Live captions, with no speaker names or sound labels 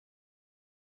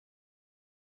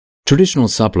Traditional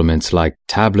supplements like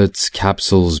tablets,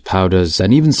 capsules, powders,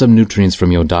 and even some nutrients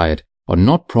from your diet are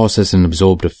not processed and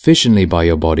absorbed efficiently by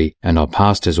your body and are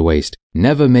passed as waste,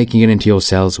 never making it into your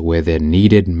cells where they're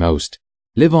needed most.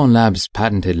 Livon Labs'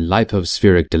 patented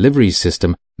lipospheric delivery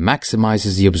system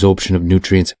maximizes the absorption of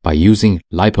nutrients by using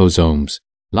liposomes.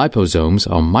 Liposomes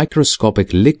are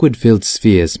microscopic liquid-filled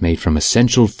spheres made from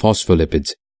essential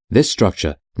phospholipids. This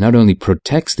structure not only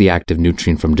protects the active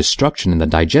nutrient from destruction in the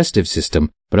digestive system,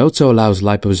 but also allows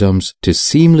liposomes to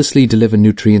seamlessly deliver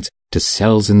nutrients to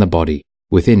cells in the body.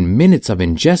 Within minutes of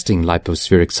ingesting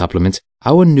lipospheric supplements,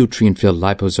 our nutrient-filled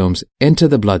liposomes enter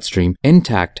the bloodstream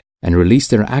intact and release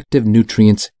their active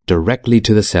nutrients directly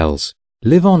to the cells.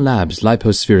 Livon Labs'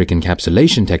 lipospheric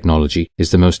encapsulation technology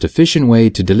is the most efficient way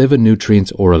to deliver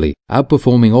nutrients orally,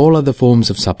 outperforming all other forms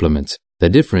of supplements. The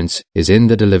difference is in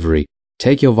the delivery.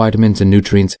 Take your vitamins and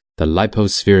nutrients the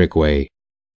lipospheric way.